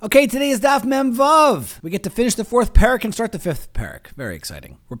Okay, today is Daf Mem Vav. We get to finish the fourth parak and start the fifth parak. Very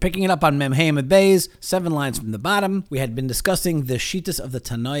exciting. We're picking it up on Mem Hey Amud Beis, 7 lines from the bottom. We had been discussing the Shitas of the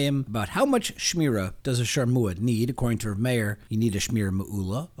Tanaim about how much Shmira does a Sharmuad need. According to Rav Meir, you need a Shmir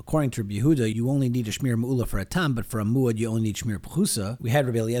Me'ula. According to Rabbi Yehuda, you only need a Shmir Me'ula for a Tam, but for a Muad, you only need Shmir Pchusa. We had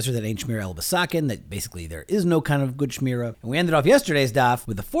Rabbi Eliezer that ain't Shmir El Basakin, that basically there is no kind of good Shmira. And we ended off yesterday's Daf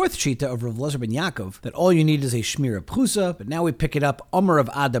with the fourth Shita of Rav Eliezer ben Yaakov, that all you need is a Shmira Pchusa, but now we pick it up, Omer of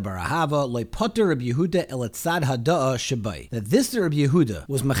Ada Barahava, Loi Potter Rabbi Yehuda El Etzad Hada'a Shabai. That this Rabbi Yehuda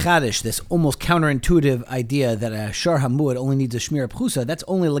was Machadish, this almost counterintuitive idea that a Shar HaMuad only needs a Shmira Pchusa. That's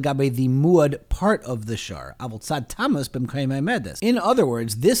only Lagabe the Muad part of the Shar. Avol Tzad Tamas B'mkayim Medes. In other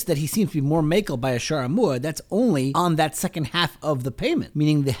words, this that he seems to be more makel by a Shar HaMuad, that's only on that second half of the payment,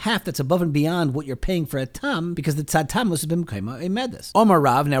 meaning the half that's above and beyond what you're paying for a Tam, because the Tzad Tamas is B'mkayim Medes. Omar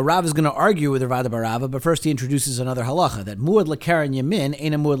Rav, now Rav is going to argue with Rav Barava, but first he introduces another halacha, that Muad L'Karen Yamin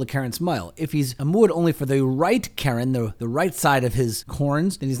ain't a Muad L'Karen Smile. If he's a muad only for the right Karen, the right side of his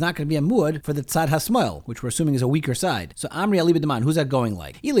horns, then he's not going to be a muad for the tzad hasmail, which we're assuming is a weaker side. So Amri Aliba Daman, who's that going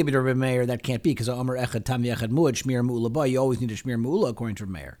like? Ilibid Rabbi Meir, that can't be, because Amr Echad Tam Yechad Muad Shmir Mu'ula Ba, you always need a Shmir Mu'ula according to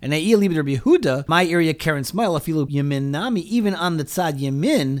Rabbi Meir. And Ilibid Rabbi Yehuda, my area Karen Smile, Afilu Yamin Nami, even on the tzad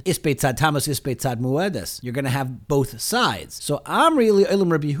Yamin, Ispe Tzad Tamas, Ispe Tzad Muedes. You're going to have both sides. So Amri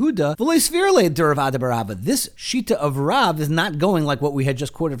Ilim Rabbi Yehuda, V'loi Svirle Derav Adabarava. This Shita of Rav is not going like what we had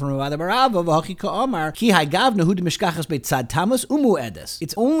just quoted from Rav Adabarava.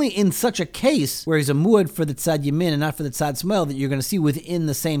 It's only in such a case where he's a muad for the tzad yamin and not for the tzad smel that you're going to see within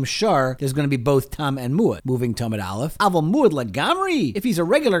the same shar there's going to be both tam and muad. Moving to Amud Aleph, aval muad lagamri. If he's a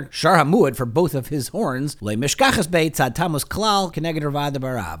regular shar hamuad for both of his horns, le mishkachas be tzad tamus klal keneged Rav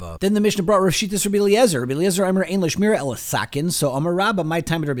Barava. Then the Mishnah brought Rav Shitas Rabbi Eliezer. Rabbi Eliezer Amar ein l'shmira el sakin. So Amar Rabba, my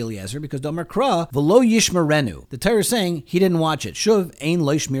time at Rabbi Eliezer, because Amar Kra v'lo yishmerenu. The Torah is saying he didn't watch it. Shuv ein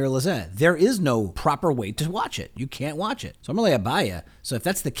lo yishmir lazeh. There is no proper way to watch it. You can't watch it. So I'm really abaya. So if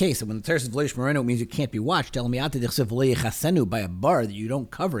that's the case, and when the Torah says V'leish Moreno, it means it can't be watched. Tell me out by a bar that you don't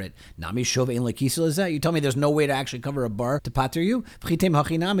cover it. Nami shov ein lekisel is that? You tell me there's no way to actually cover a bar to pater you? V'chitem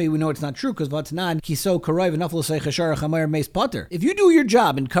hachinami, we know it's not true because v'atnan kiso karoy v'naflo say chashar chamayr meis pater. If you do your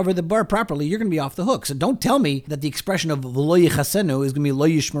job and cover the bar properly, you're going to be off the hook. So don't tell me that the expression of V'lo yichasenu is going to be lo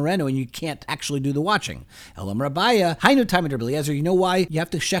yishmerenu and you can't actually do the watching. Elam Rabaya, hainu time at Rabbi Eliezer. You know why you have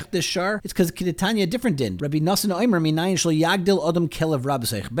to shech this shar? It's because Kiditanya different din. Rabbi Nassan Oimer minayin shel yagdil adam kelev rab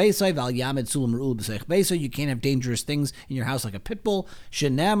b'seich beisai val yamed sulam rul b'seich beisai. You can't have dangerous things in your house like a pit bull.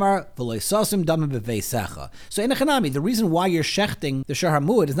 Shenamar v'loy sasim damim b'veisecha. So in a chanami, the reason why you're shechting the shar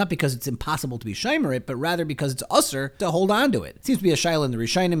hamuad is not because it's impossible to be shimer it, but rather because it's usser to hold on to it. It seems to be a shaila in the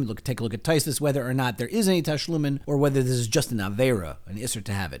Rishonim. Take a look at Taisus whether or not there is any tashlumin or whether this is just an avera, an isser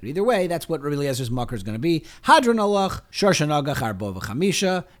to have it. But either way, that's what Rabbi Eliezer's makar is going to be. Hadron alach shar shanagach arbo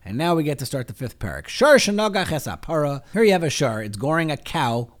v'chamisha. And now we get to start the fifth parak. Shar shanagach esapara. Here you have a shar. It's goring a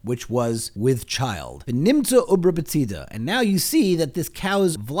cow which was with child. V'nimtza ubra betzida. And now you see that this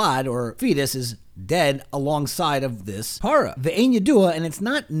cow's vlad or fetus is dead alongside of this para. Ve'ein yedua, and it's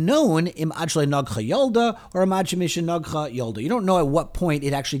not known im adshle nagcha yolda or im adshemish nagcha yolda. You don't know at what point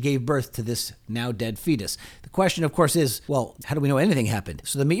it actually gave birth to this now dead fetus. The question, of course, is, well, how do we know anything happened?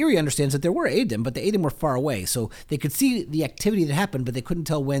 So the Meiri understands that there were Eidim, but the Eidim were far away, so they could see the activity that happened, but they couldn't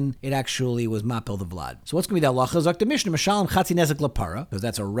tell when it actually was mapel the vlad. So what's going to be the halacha? Zok the Mishnah, Mashalim chatzi nezek lapara, because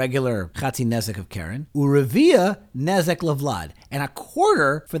that's a regular chatzi nezek of Karen, urevia nezek lavlad, and a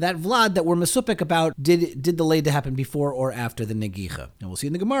quarter for that vlad that we're mesupik about did the laid to happen before or after the negicha. And we'll see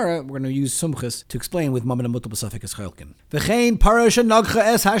in the Gemara, we're going to use sumchus to explain with mamana mutal b'safik es chalkin. V'chein parasha nagcha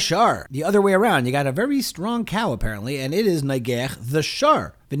es hashar. The other way around, you got a very strong cow apparently, and it is negech the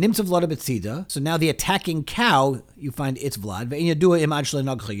shar. V'nimtza vlada betzida. So now the attacking cow, you find its vlad. Ve'in yadua im adshle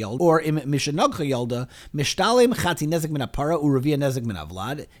nagcha yolda, or im misha nagcha yolda, mishtalim chatzi nezek min apara urevia nezek min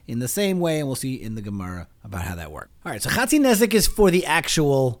avlad. In the same way, and we'll see in the Gemara about how that works. All right, so chatzi nezek is for the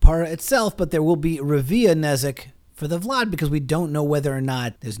actual para itself, but there will be revia nezek for the vlad because we don't know whether or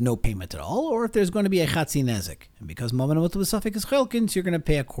not there's no payment at all or if there's going to be a chatzi nezek. And because mamana mutal b'safik is chelkin, so you're going to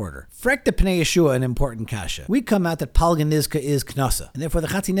pay a quarter. Frek de pnei Yeshua, an important kasha. We come out that palgan nizka is knasa, and therefore the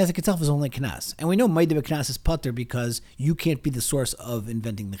chatzi nezek itself is only knas. And we know maida b'knas is pater because you can't be the source of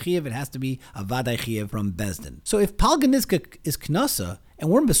inventing the chiyuv. It has to be a vaday chiyuv from Bezdin. So if palgan nizka is knasa, and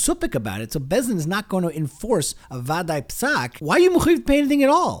we're besupik about it, so Bezdin is not going to enforce a vadai psak, why are you mechuyev to pay anything at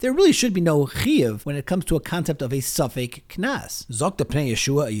all? There really should be no chiyuv when it comes to a concept of a suffik knas. Zokta pnei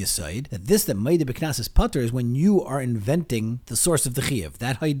Yeshua a yisaid, that this that meida b'knas is putter is when you are inventing the source of the chiyuv.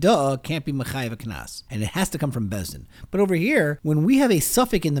 That haidah can't be mechayev a knas, and it has to come from Bezdin. But over here, when we have a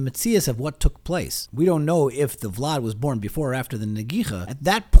suffix in the metzias of what took place, we don't know if the Vlad was born before or after the negicha. At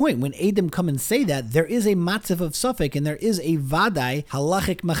that point, when Edom come and say that, there is a matzav of suffix and there is a vadai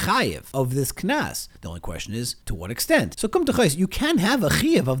halachic mechayev of this knas. The only question is, to what extent? So come to chayes, you can have a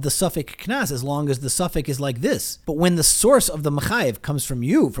chiyuv of the suffix knas as long as the suffix is like this. But when the source of the mechayev comes from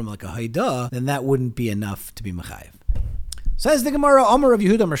you, from like a haidah, then that wouldn't be enough to be mechayev. Says the Gemara, Omer of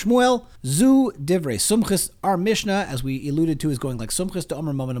Yehuda Amar Shmuel, Zu Divrei Sumchis. Our Mishnah, as we alluded to, is going like Sumchis to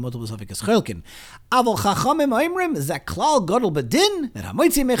Omer Moment of multiple suffix Chelkin. Aval Chachamim Oimrim Zeklal Gadol Bedin that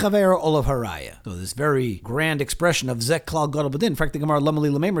Hamoitzi Mechaver Olav Haraya. So this very grand expression of Zeklal Gadol Bedin. In fact, the Gemara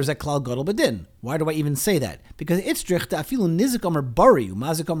Lamali Lamemer Zeklal Gadol Bedin. Why do I even say that? Because it's Drichta Afilu Nizik Omer Bari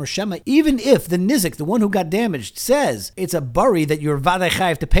Umazik Omer Shema. Even if the Nizik, the one who got damaged, says it's a Bari that you're Vadai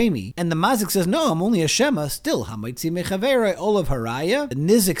Chayiv to pay me, and the Mazik says no, I'm only a Shema, still Hamoitzi Mechaver Olav Haraya. The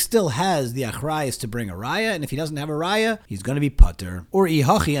Nizik still has the achrayas to bring a raya, and if he doesn't have a raya, he's going to be putter. Or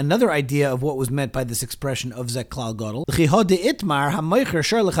ihachi, another idea of what was meant by this expression of zeklal gadol.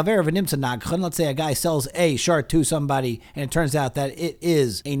 Let's say a guy sells a shar to somebody, and it turns out that it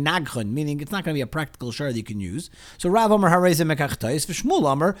is a nagchon, meaning it's not going to be a practical shar that you can use. So Rav Amar hareze mekachtais,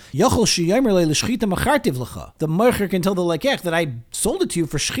 v'Shmuel Amar yachol shiyomer le l'shchita machartiv lecha. The meicher can tell the lekech that I sold it to you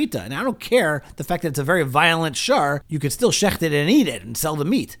for shchita, and I don't care the fact that it's a very violent shar. You could still shecht it and eat it and sell the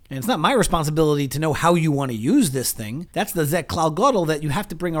meat. And it's not my responsibility to know how you want to use this thing. That's the zek klal gadol, that you have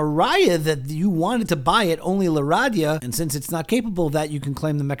to bring a raya that you wanted to buy it only l'radia, and since it's not capable of that, you can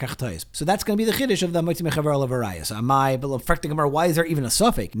claim the mekach tois. So that's going to be the chiddush of the moitzi mechaver olav haraya. So but why is there even a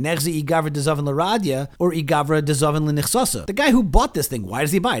suffix? Nechzi igavra dezaven l'radia or igavra dezaven l'nichsasa. The guy who bought this thing, why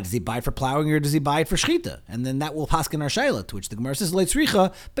does he buy it? Does he buy it for plowing or does he buy it for shchita? And then that will paskin our shayla, to which the Gemara says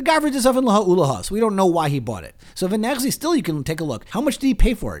leitzricha begavra dezaven l'ha'ulaha. So we don't know why he bought it. So v'nechzi, still you can take a look. How much did he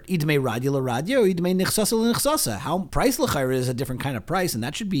pay for it? Idmei radia l'radia or idmei nichsasa l'nichsasa? How price l'chayra is a different kind of price, and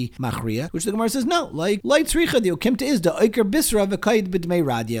that should be machriya, which the Gemara says no. Like tzricha, the okimta is the oiker bisra v'kaid b'dmei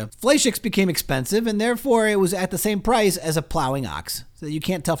radia. Fleishix became expensive, and therefore it was at the same price as a plowing ox. So you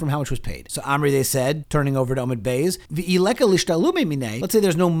can't tell from how much was paid. So Amri, they said, turning over to Omid Beis, let's say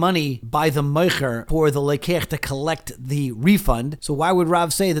there's no money by the meicher for the lekech to collect the refund. So why would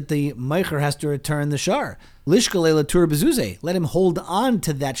Rav say that the meicher has to return the shar? Lishkalei latur bezuze. Let him hold on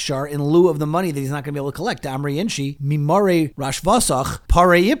to that shar in lieu of the money that he's not going to be able to collect. Amri Inshi, mimare rashvasach pare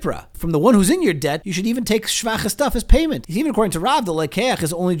yipra. From the one who's in your debt, you should even take shvacha stuff as payment. Even according to Rav, the lekeach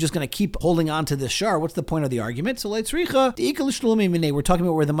is only just going to keep holding on to this shar. What's the point of the argument? So leitzricha, we're talking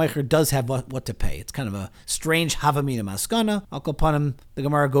about where the meicher does have what to pay. It's kind of a strange havamina maskana. Al kapanim, the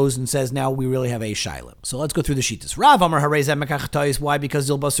Gemara goes and says, now we really have a shayla. So let's go through the shitas. Rav Amar harezeh mekach. Why? Because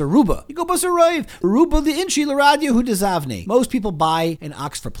zil basar ruba. You go basar raiv. Ruba the inchi l'radia hu dezavne. Most people buy an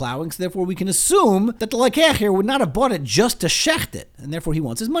ox for plowing, so therefore we can assume that the lekech here would not have bought it just to shecht it, and therefore he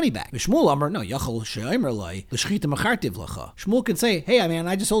wants his money back. Shmuel Amar, no, yachol she'omer lai l'shchita machartiv lecha. Shmuel can say, hey,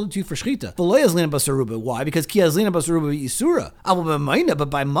 I just sold it to you for shchita. V'lo yazlina basar ruba. Why? Because ki yazlina basar ruba yisura. Aval b'mayna, but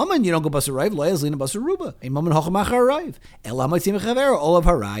by mammon you don't go basar raiv. Lo yazlina basar ruba. A mammon hochamach haraiv. Ela moitzi mechaver olav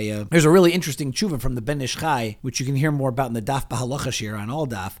haraya. There's a really interesting tshuva from the Ben Ish Chai, which you can hear more about in the Daf Bahalacha Shir on all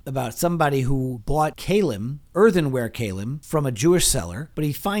Daf, about somebody who bought kalim, earthenware kalim, from a Jewish seller, but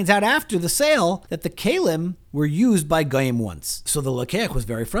he finds out after the sale that the kalim were used by Goyim once. So the lekech was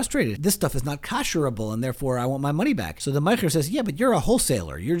very frustrated. This stuff is not kasherable, and therefore I want my money back. So the meicher says, yeah, but you're a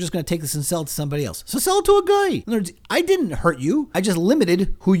wholesaler. You're just going to take this and sell it to somebody else. So sell it to a guy. In other words, I didn't hurt you. I just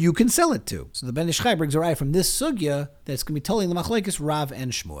limited who you can sell it to. So the Ben Ish Chai brings a raya from this sugya that's going to be telling the machlekes Rav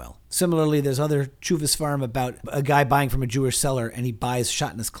and Shmuel. Similarly, there's other tshuvas farm about a guy buying from a Jewish seller and he buys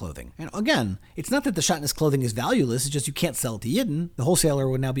shatnez clothing. And again, it's not that the shatnez clothing is valueless, it's just you can't sell it to Yidden. The wholesaler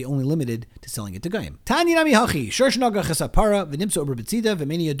would now be only limited to selling it to Goyim. Tani nami hachi, shorsh nagcha chesapara, v'nimtza ober betzida,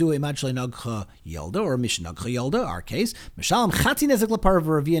 v'meni yadu imad shlei nagcha yelda, or mish nagcha yelda, our case, mishalam chatzi nezek lapara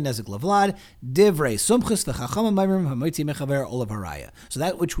v'ravia nezek lavlad, divrei sumchus v'chachama mayrim ha'moitzi mechaver olav haraya. So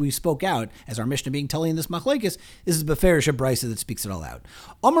that which we spoke out as our Mishnah being telling in this machlekes is the meferish brisa that speaks it all out.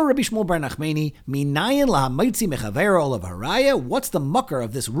 Amar Rabbi Shmuel bar Nachmani, minayin lahamitzi mechaver olav haraya. What's the mucker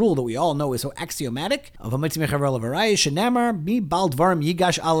of this rule that we all know is so axiomatic of hamitzi mechaver olav haraya? Shenamar mi bal dvarim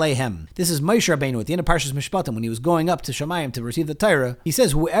yigash aleihem. This is Moshe Rabbeinu at the end of Parshas Mishpatim when he was going up to Shemayim to receive the Torah. He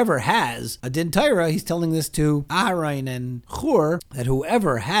says whoever has a din Torah, he's telling this to Aharon and Chur, that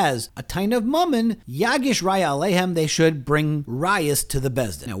whoever has a tain of mammon, yagish raya aleihem, they should bring rayas to the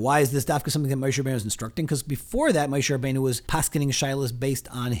bezdin. Now, why is this dafka something that Moshe Rabbeinu is instructing? Because before that, Moshe Rabbeinu was paskening shilas based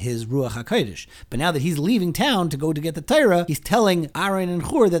on his Ruach HaKodesh. But now that he's leaving town to go to get the Torah, he's telling Aharon and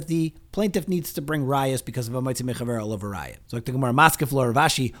Chur that the plaintiff needs to bring rayas because of a mitzvah mechaver olav haraya. So like the Gemara Maskef lo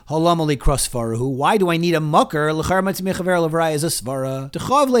Ravashi, holamali cross svarahu. Why do I need a mucker? L'char mitzvah mechaver olav haraya is a svara.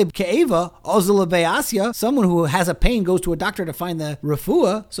 T'chav le ke'eva ozla be'asya. Someone who has a pain goes to a doctor to find the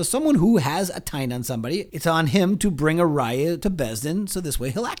refuah. So someone who has a tain on somebody, it's on him to bring a raya to Bezdin. So this way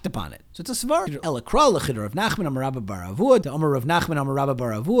he'll act upon it. So it's a svara. Elakra l'chidor of Nachman Amar Rabba bar Avua. The Amar of Nachman Amar Rabba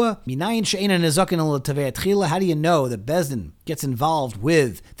bar Avua. Minayin she'ena nezakin al tavei tchila. How do you know that Bezdin gets involved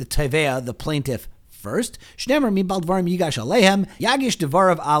with the tavei, the plaintiff, first? Shnemer mi bal dvarim yigash aleihem, yagish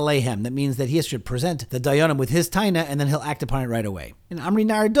devarav aleihem. That means that he should present the dayanim with his taina, and then he'll act upon it right away. In Amri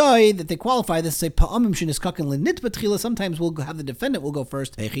Nardoi, that they qualify this, say pa'amim sheniskakin lenit betchila. Sometimes we'll have the defendant will go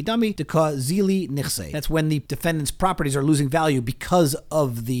first. Echidami deka zili nichse. That's when the defendant's properties are losing value because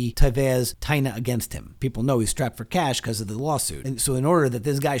of the tavea's taina against him. People know he's strapped for cash because of the lawsuit, and so in order that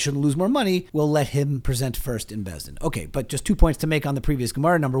this guy shouldn't lose more money, we'll let him present first in Bezdin. Okay, but just 2 points to make on the previous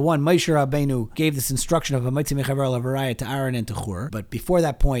Gemara. Number one, Moshe Rabbeinu gave this instruction of a mitzvah mechaver olav haraya to Aharon and to Chur, but before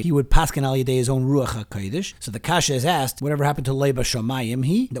that point, he would paskin al yedei his own ruach hakodesh. So the kasha is asked, whatever happened to leiba shamayim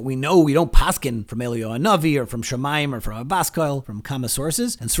that we know we don't paskin from Eliyahu Hanavi or from Shamayim or from Abaskoil, from Kama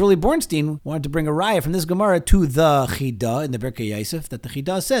sources. And Sruli Bornstein wanted to bring a raya from this Gemara to the Chida in the Birkei Yosef, that the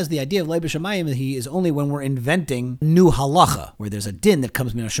Chida says the idea of leiba shamayim is only when we're inventing new halacha, where there's a din that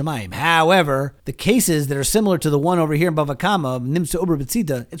comes min shamayim. However, the cases that are similar to the one over here in Bava Kamma, nimsa uber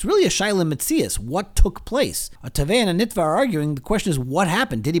betzita, it's really a shayla mitzias. What took place? A Taveh and a Nitva are arguing. The question is, what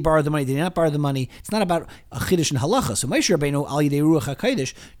happened? Did he borrow the money? Did he not borrow the money? It's not about a Chiddush and Halacha. So Moshe Rabbeinu, al yidei ruach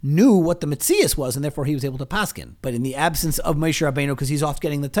hakodesh, knew what the Metzias was, and therefore he was able to paskin. But in the absence of Moshe Rabbeinu, because he's off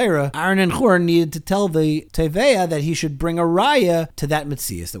getting the Torah, Aharon and Chur needed to tell the Taveh that he should bring a raya to that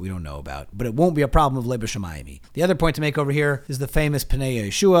Metzias that we don't know about. But it won't be a problem of leiba shamayim. The other point to make over here is the famous Pnei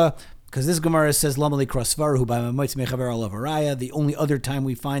Yeshua, because this Gemara says Lamali Krasvaru by Moitz Mechaver Olav Haraya. The only other time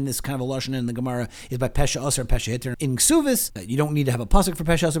we find this kind of a lashon in the Gemara is by Pesha Aser and Pesha Hitter. In Ksuvis, you don't need to have a pasuk for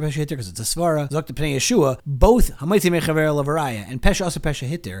Pesha Aser Pesha Hitter because it's a svara. Zok Pnei Yeshua, both Moitz Mechaver Olav Haraya and Pesha Aser Pesha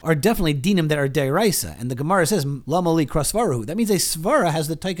Hitter are definitely dinim that are deraisa. And the Gemara says Lamali Krasvaru. That means a svara has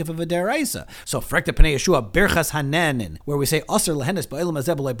the taikif of a deraisa. So Frekta Pnei Yeshua Birchas Hananin, where we say Aser Lehenes Ba'ilam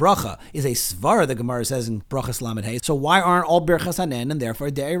Azebule Bracha, is a svara. The Gemara says in Brachas Lamed Hay. So why aren't all Birchas Hanan and therefore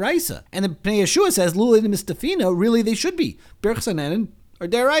deraisa? And the Pnei Yeshua says, Lulin Mistafina, really they should be. Birchas Hanan or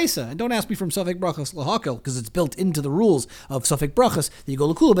deraisa. And don't ask me from Sofek Brachas Lahakel, because it's built into the rules of Sofek Brachas that you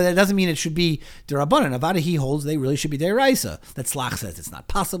go Lakula, but that doesn't mean it should be derabanan. Avada he holds they really should be deraisa. That Slach says it's not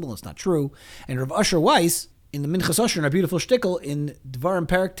possible, it's not true. And Rav Usher Weiss, in the Minchas Usher, in a beautiful shtickle in Dvarim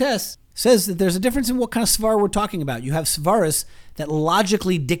Perek Tes, says that there's a difference in what kind of svar we're talking about. You have svaras that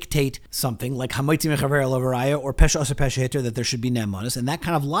logically dictate something, like Hamaiti Mechaver Olav Haraya or Pesha Aser Pesha Hitter, that there should be Nemanis, and that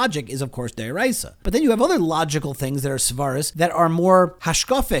kind of logic is, of course, Deiraisa. But then you have other logical things that are svaras that are more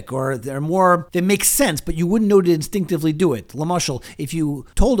hashkafik, or they make sense, but you wouldn't know to instinctively do it. Lamashal, if you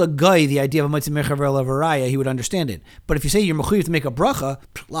told a guy the idea of Hamaiti Mechaver Olav Haraya, he would understand it. But if you say you're mechuyev to make a bracha,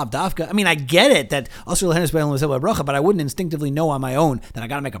 lav dafka, I mean, I get it that Asur Lehenes Ba'elam Azeh bracha, but I wouldn't instinctively know on my own that I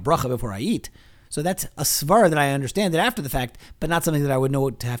got to make a bracha before I eat. So that's a svar that I understand it after the fact, but not something that I would know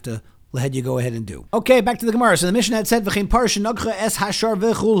to have to let you go ahead and do. Okay, back to the Gemara. So the Mishnah had said, V'chein parsha nagcha es hashar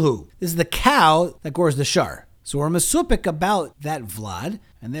v'chulhu. This is the cow that gores the shar. So we're mesupik about that vlad,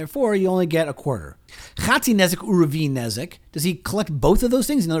 and therefore you only get a quarter. Chatzi nezek urevi nezek. Does he collect both of those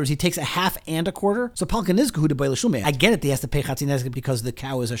things? In other words, he takes a half and a quarter? So palka nizka hu debayla shume. I get it, he has to pay chatzi nezek because the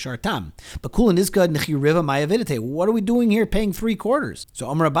cow is a shartam. But kula nizka nechi riva mayavidite. What are we doing here paying 3/4? So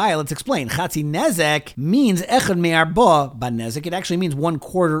Amar Abaye, let's explain. Chatzi nezek means echad me'arba ba nezek. It actually means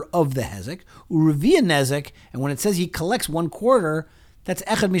 1/4 of the hezek. Urevi nezek, and when it says he collects 1/4, That's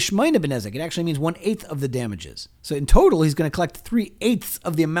echad mishmayna benezek. It actually means 1/8 of the damages. So in total, he's going to collect 3/8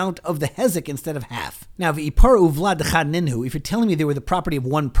 of the amount of the hezek instead of half. Now, v'ipar uvlad dechad ninhu. If you're telling me they were the property of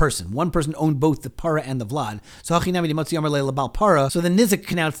one person owned both the para and the vlad. So hachinami demotzi amar lebal para. So the nizik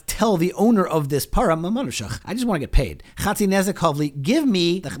can now tell the owner of this para, mamanushach, I just want to get paid. Chatzi nezek havli, give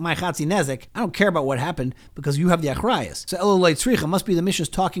me my chatzi nezek. I don't care about what happened because you have the achrayas. So elolay tzricha must be the Mishnah's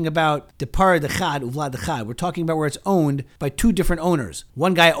talking about the para dechad uvlad dechad. We're talking about where it's owned by two different owners.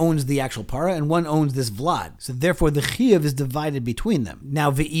 One guy owns the actual para and one owns this vlad. So therefore the chiyuv is divided between them.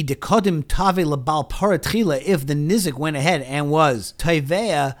 Now v'i dekodim tave lebal para tchila, if the nizik went ahead and was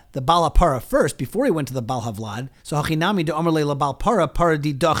tavea the bala para first before he went to the bal havlad, so hachinami de amar lebal para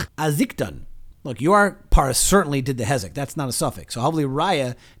didach azikdan. Look, your para certainly did the hezek. That's not a suffix. So havli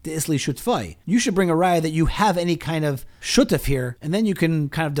raya de isli shutfai. You should bring a raya that you have any kind of shutaf here, and then you can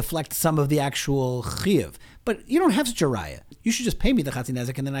kind of deflect some of the actual chiyuv. But you don't have such a raya. You should just pay me the chatzi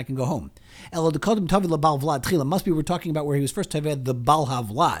nezek and then I can go home. Elo dekodim tavi lebal vlad tchila. Must be we're talking about where he was first taved the bal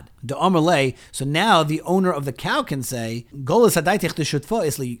havlad. De amalei. So now the owner of the cow can say, golas hadaitich de shutfa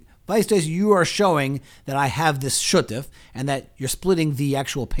isli. You are showing that I have this shuttif and that you're splitting the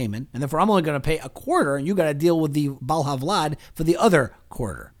actual payment, and therefore I'm only going to pay a quarter, and you got to deal with the bal havlad for the other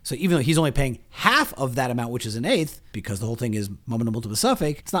quarter. So even though he's only paying half of that amount, which is an eighth, because the whole thing is momentable to the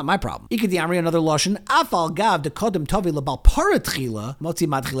suffix, it's not my problem. Ikadi amri, another lashon, afal gav de kodem tavi lebal paratchila motzi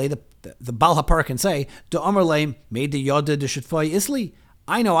madchile. The bal hapara can say de amarle made the yoda de shutfai isli.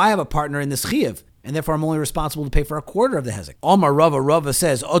 I know I have a partner in this chiyuv, and therefore I'm only responsible to pay for a quarter of the hezek. Omar Rava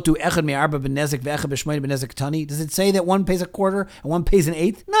says, Otu echad me'arba b'nezek ve'echad b'shmayna b'nezek tani. Does it say that one pays a quarter and one pays an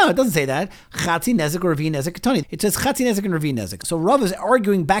eighth? No, it doesn't say that. Chatzi nezek or revi nezek tani. It says chatzi nezek and revi nezek. So Rava is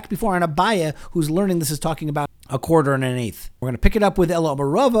arguing back before on Abaya, who's learning this is talking about a quarter and an eighth. We're going to pick it up with Elo Omar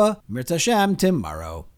Rava, Mirtz Hashem, tomorrow.